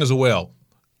strong as a whale.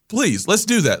 Please, let's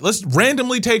do that. Let's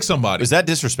randomly take somebody. Is that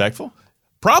disrespectful?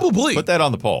 Probably. Put that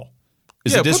on the poll.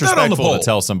 Is Yeah, it put that on the disrespectful poll. to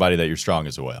tell somebody that you're strong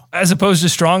as a whale? As opposed to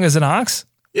strong as an ox?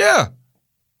 Yeah.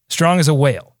 Strong as a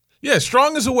whale. Yeah,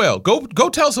 strong as a whale. Go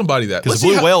tell somebody that. Because Let's the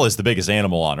blue see how- whale is the biggest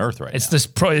animal on Earth right It's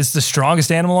now. it's the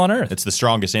strongest animal on earth. It's the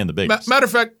strongest and the biggest. Matter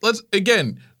of fact, let's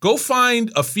again go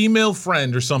find a female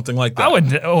friend or something like that. I would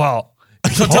hold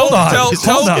Tell on. tell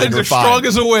Hold on. them they're Fine. strong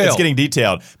as a whale. It's getting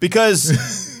detailed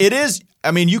because it is.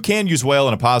 I mean, you can use whale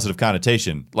in a positive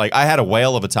connotation. Like I had a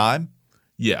whale of a time.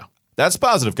 Yeah. That's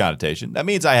positive connotation. That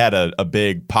means I had a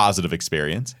big positive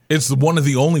experience. It's one of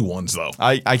the only ones though.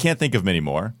 I can't think of many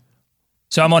more.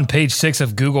 So I'm on page 6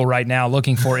 of Google right now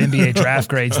looking for NBA draft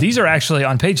grades. These are actually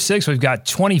on page 6. We've got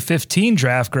 2015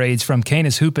 draft grades from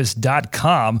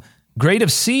CanisHoopus.com. Grade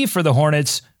of C for the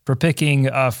Hornets for picking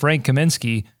Frank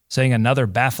Kaminsky, saying another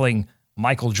baffling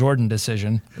Michael Jordan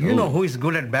decision. You know who is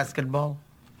good at basketball?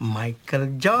 Michael I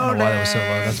don't Jordan. know why that was so low.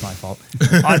 That's my fault.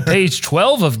 On page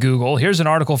 12 of Google, here's an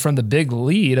article from the Big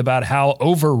Lead about how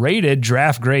overrated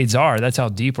draft grades are. That's how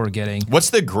deep we're getting. What's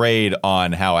the grade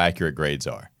on how accurate grades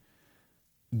are?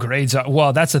 Grades are,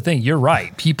 well, that's the thing. You're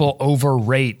right. People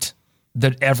overrate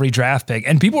every draft pick.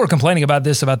 And people were complaining about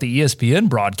this about the ESPN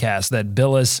broadcast, that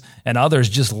Billis and others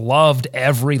just loved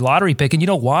every lottery pick. And you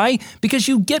know why? Because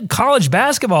you get college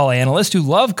basketball analysts who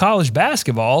love college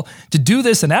basketball to do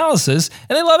this analysis,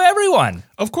 and they love everyone.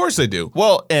 Of course they do.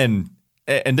 Well, and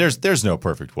there's no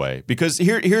perfect way because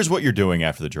here's what you're doing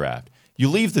after the draft. You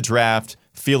leave the draft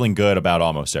feeling good about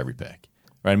almost every pick.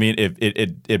 Right? I mean,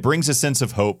 it brings a sense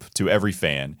of hope to every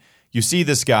fan. You see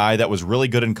this guy that was really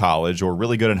good in college or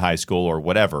really good in high school or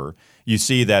whatever, you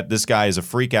see that this guy is a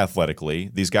freak athletically.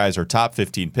 These guys are top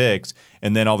 15 picks.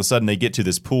 And then all of a sudden they get to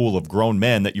this pool of grown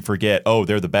men that you forget, oh,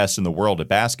 they're the best in the world at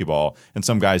basketball. And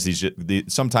sometimes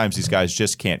these guys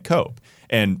just can't cope.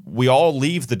 And we all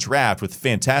leave the draft with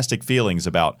fantastic feelings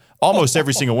about almost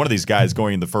every single one of these guys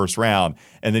going in the first round.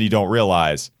 And then you don't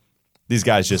realize these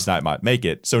guys just might make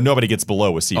it. So nobody gets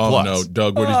below a C+. Oh, no.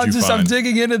 Doug, what did you find? I'm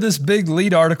digging into this big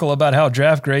lead article about how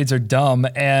draft grades are dumb,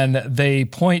 and they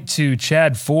point to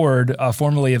Chad Ford,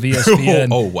 formerly of ESPN,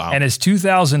 Oh, wow. and his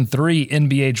 2003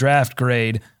 NBA draft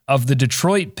grade of the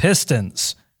Detroit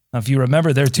Pistons. Now, if you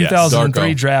remember, their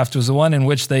 2003 Darko. draft was the one in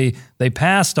which they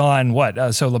passed on what?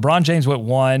 So LeBron James went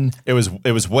 1. It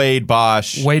was Wade,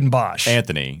 Bosch, Wade and Bosch.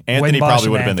 Anthony. Wade Anthony and Bosch probably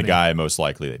and would have been the Anthony. guy most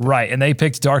likely. They picked. Right, and they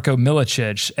picked Darko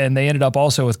Milicic, and they ended up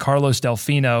also with Carlos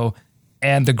Delfino,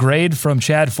 and the grade from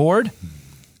Chad Ford,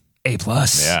 A+.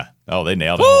 Yeah. Oh, they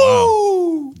nailed it.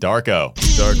 Wow. Darko,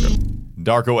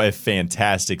 a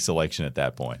fantastic selection at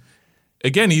that point.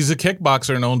 Again, he's a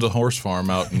kickboxer and owns a horse farm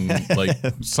out in like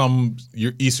some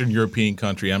Eastern European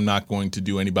country. I'm not going to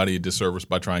do anybody a disservice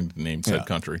by trying to name said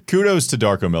country. Kudos to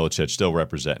Darko Milicic, still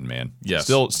representing, man. Yes.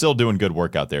 Still doing good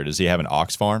work out there. Does he have an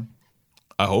ox farm?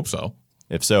 I hope so.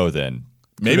 If so, then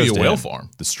Maybe kudos a to whale him.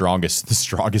 farm. The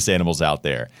strongest animals out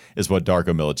there is what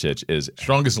Darko Milicic is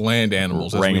Strongest land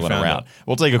animals, as we wrangling found around. out.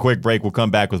 We'll take a quick break. We'll come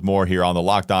back with more here on the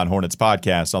Locked On Hornets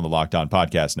podcast on the Locked On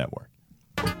Podcast Network.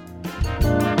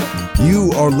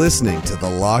 You are listening to the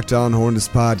Locked On Hornets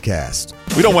podcast.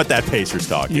 We don't want that Pacers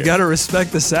talk You here. got to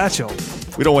respect the satchel.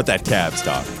 We don't want that Cavs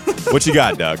talk. What you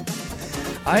got, Doug?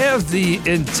 I have the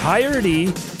entirety.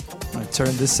 I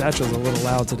turned this satchel's a little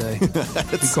loud today.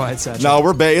 Be quiet, satchel.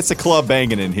 No, it's a club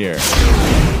banging in here.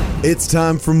 It's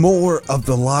time for more of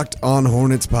the Locked On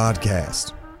Hornets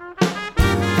podcast.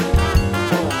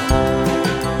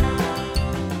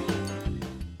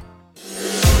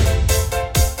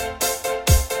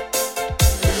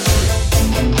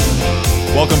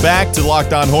 Welcome back to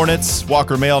Locked On Hornets.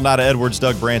 Walker Mail, Nada Edwards,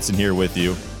 Doug Branson here with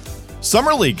you.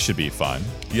 Summer League should be fun.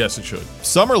 Yes, it should.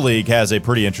 Summer League has a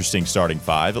pretty interesting starting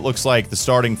five. It looks like the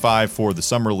starting five for the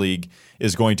Summer League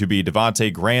is going to be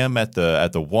Devontae Graham at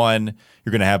the 1.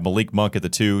 You're going to have Malik Monk at the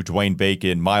 2, Dwayne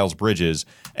Bacon, Miles Bridges,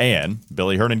 and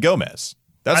Billy Hernan-Gomez.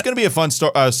 That's going to be a fun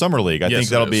Summer League. I think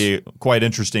that'll be quite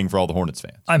interesting for all the Hornets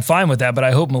fans. I'm fine with that, but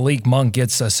I hope Malik Monk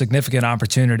gets a significant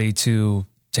opportunity to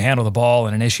handle the ball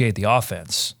and initiate the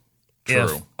offense.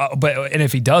 True.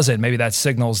 If he doesn't, maybe that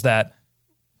signals that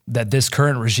this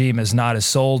current regime is not as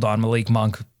sold on Malik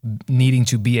Monk needing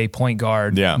to be a point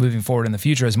guard moving forward in the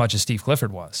future as much as Steve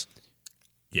Clifford was.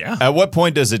 Yeah. At what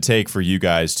point does it take for you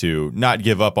guys to not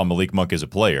give up on Malik Monk as a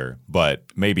player, but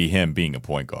maybe him being a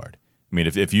point guard? I mean,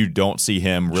 if you don't see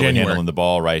him really handling the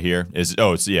ball right here, it's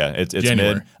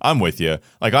mid. I'm with you.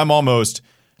 Like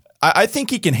I think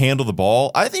he can handle the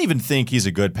ball. I even think he's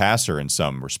a good passer in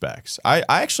some respects. I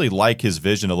actually like his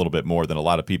vision a little bit more than a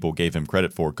lot of people gave him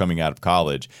credit for coming out of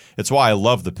college. It's why I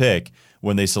love the pick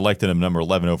when they selected him number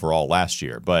 11 overall last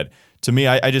year. But to me,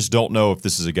 I just don't know if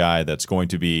this is a guy that's going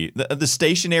to be the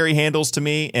stationary handles to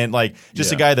me, and a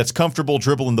guy that's comfortable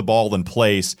dribbling the ball in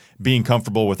place, being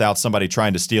comfortable without somebody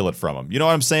trying to steal it from him. You know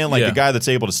what I'm saying? Like a guy that's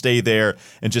able to stay there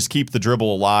and just keep the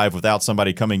dribble alive without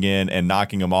somebody coming in and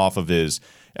knocking him off of his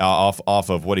off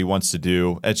of what he wants to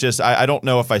do. It's just I don't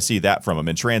know if I see that from him.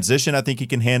 In transition, I think he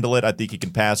can handle it. I think he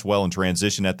can pass well in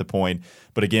transition at the point.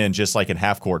 But again, just like in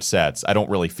half-court sets, I don't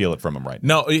really feel it from him right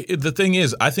now. No, the thing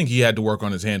is, I think he had to work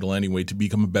on his handle anyway to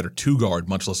become a better two-guard,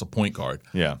 much less a point guard.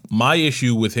 Yeah. My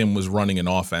issue with him was running an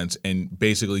offense and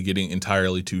basically getting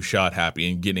entirely too shot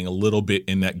happy and getting a little bit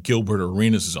in that Gilbert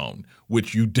Arenas zone,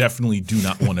 which you definitely do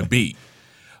not want to be.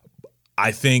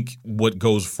 I think what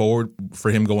goes forward for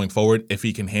him going forward, if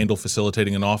he can handle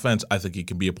facilitating an offense, I think he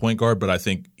can be a point guard, but I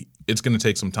think it's going to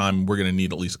take some time. We're going to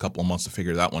need at least a couple of months to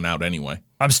figure that one out anyway.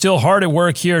 I'm still hard at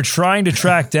work here trying to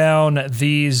track down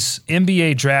these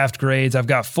NBA draft grades. I've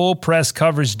got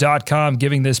fullpresscoverage.com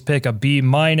giving this pick a B-.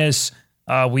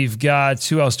 We've got,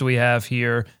 who else do we have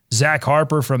here? Zach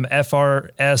Harper from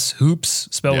FRS Hoops,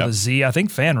 spelled with a Z. I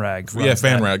think FanRag. Yeah,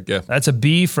 FanRag, yeah. That's a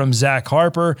B from Zach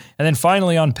Harper. And then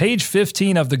finally on page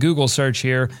 15 of the Google search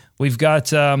here, we've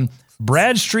got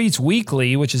Bradstreet's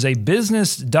Weekly, which is a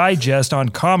business digest on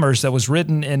commerce that was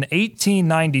written in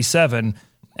 1897.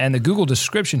 And the Google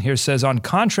description here says, on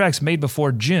contracts made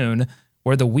before June,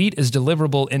 where the wheat is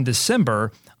deliverable in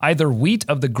December, either wheat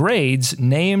of the grades,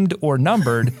 named or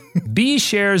numbered, B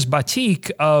shares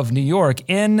Batik of New York,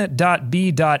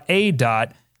 N.B.A.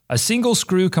 a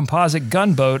single-screw composite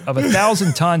gunboat of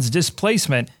 1,000 tons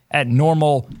displacement at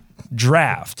normal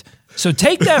draft. So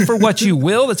take that for what you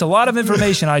will. That's a lot of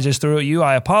information I just threw at you.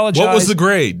 I apologize. What was the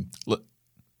grade?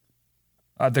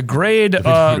 The grade? Did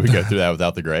we go through that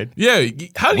without the grade? Yeah.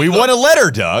 How do We you want a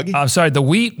letter, Doug. I'm sorry. The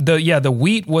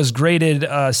wheat was graded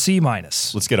C-.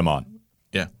 Let's get him on.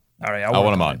 Yeah. All right, I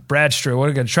want him on. Bradstreet.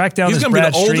 We're going to track down He's this going to be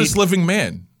the Bradstreet, oldest living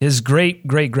man. his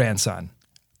great-great-grandson,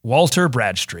 Walter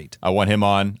Bradstreet. I want him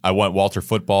on. I want Walter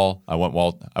Football. I want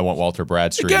Walter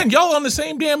Bradstreet. Again, y'all on the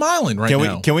same damn island right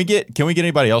now. Can we get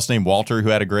anybody else named Walter who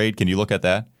had a grade? Can you look at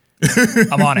that?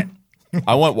 I'm on it.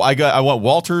 I want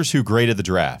Walters who graded the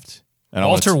draft. And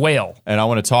Walter Whale. And I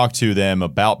want to talk to them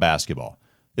about basketball.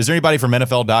 Is there anybody from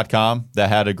NFL.com that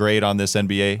had a grade on this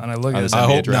NBA? And I look at this it. I NBA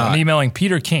hope draft? not. I'm emailing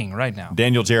Peter King right now.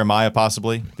 Daniel Jeremiah,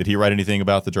 possibly. Did he write anything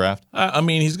about the draft? I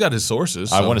mean, he's got his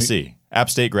sources. I so want to see. App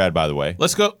State grad, by the way.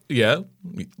 Let's go. Yeah.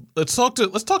 Let's talk to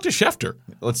Schefter.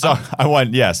 Let's talk.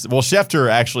 Yes. Well, Schefter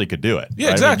actually could do it. Yeah,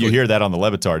 right? exactly. You hear that on the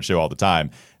Levitard show all the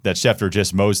time, that Schefter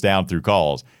just mows down through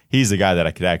calls. He's the guy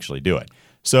that could actually do it.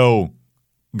 So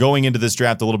going into this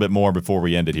draft a little bit more before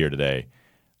we end it here today,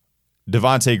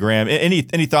 Devontae Graham,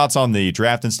 any thoughts on the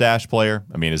draft and stash player?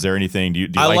 I mean, is there anything? Do you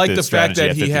I like the fact strategy that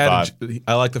at he 55? had.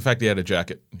 I like the fact that he had a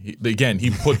jacket.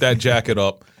 He put that jacket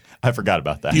up. I forgot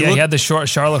about that. He had the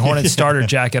Charlotte Hornets starter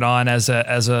jacket on as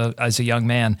a young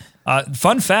man.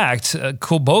 Fun fact: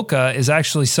 Kulboka is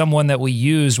actually someone that we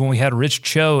used when we had Rich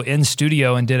Cho in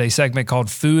studio and did a segment called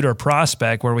Food or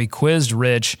Prospect, where we quizzed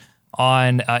Rich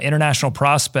on international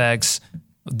prospects,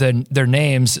 their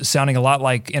names sounding a lot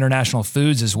like international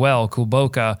foods as well.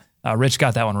 Kulboka. Rich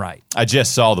got that one right. I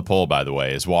just saw the poll, by the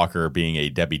way. Is Walker being a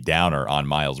Debbie Downer on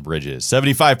Miles Bridges?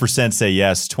 75% say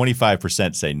yes,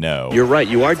 25% say no. You're right.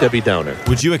 You are Debbie Downer.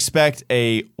 Would you expect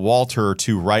a Walter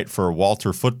to write for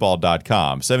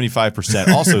WalterFootball.com? 75%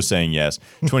 also saying yes,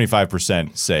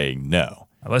 25% saying no.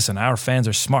 Listen, our fans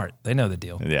are smart. They know the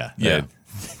deal. Yeah. Yeah.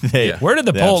 Where did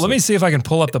the poll? Let me see if I can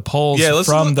pull up the polls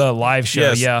from the live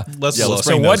show. Let's look.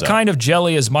 So what kind of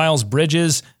jelly is Miles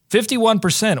Bridges?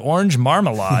 51% orange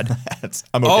marmalade.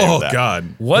 I'm okay with that.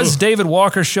 God. Was David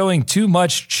Walker showing too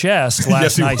much chest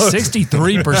last night?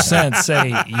 63%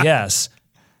 say yes.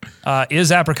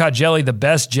 Is apricot jelly the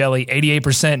best jelly?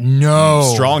 88%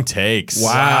 no. Strong takes.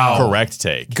 Wow. Correct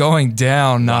take. Going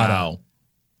down, nada. Wow.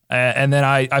 And then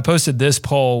I posted this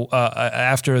poll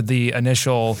after the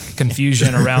initial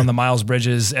confusion around the Miles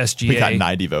Bridges SGA. We got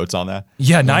 90 votes on that.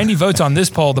 Yeah, 90 votes on this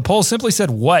poll. The poll simply said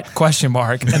what ? And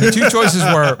the two choices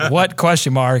were what ?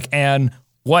 And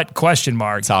what ?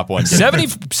 Top one.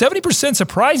 70%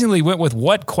 surprisingly went with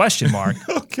what ?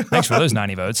 Thanks for those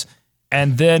 90 votes.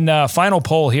 And then final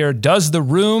poll here. Does the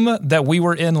room that we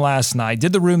were in last night,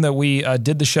 did the room that we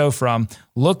did the show from,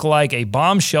 look like a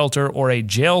bomb shelter or a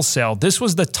jail cell? This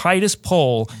was the tightest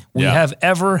poll we have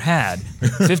ever had.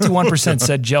 51%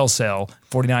 said jail cell,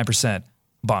 49%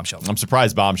 bomb shelter. I'm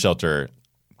surprised bomb shelter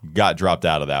got dropped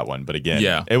out of that one. But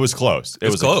again, it was close. It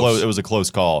was a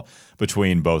close call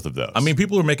between both of those. I mean,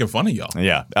 people are making fun of y'all.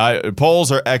 Yeah.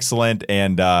 Polls are excellent,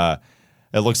 and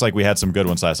it looks like we had some good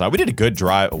ones last night. We did a good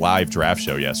live draft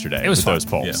show yesterday. It was with fun. those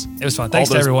polls. Yeah. It was fun. Thanks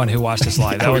to everyone who watched us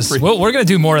live. We're going to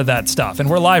do more of that stuff, and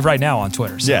we're live right now on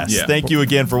Twitter. So. Yes. Thank you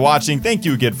again for watching. Thank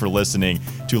you again for listening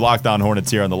to Locked On Hornets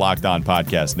here on the Locked On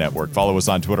Podcast Network. Follow us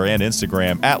on Twitter and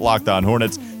Instagram at Locked On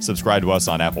Hornets. Subscribe to us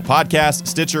on Apple Podcasts,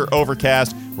 Stitcher,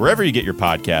 Overcast, wherever you get your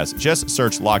podcasts. Just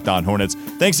search Locked On Hornets.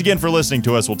 Thanks again for listening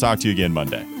to us. We'll talk to you again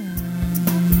Monday.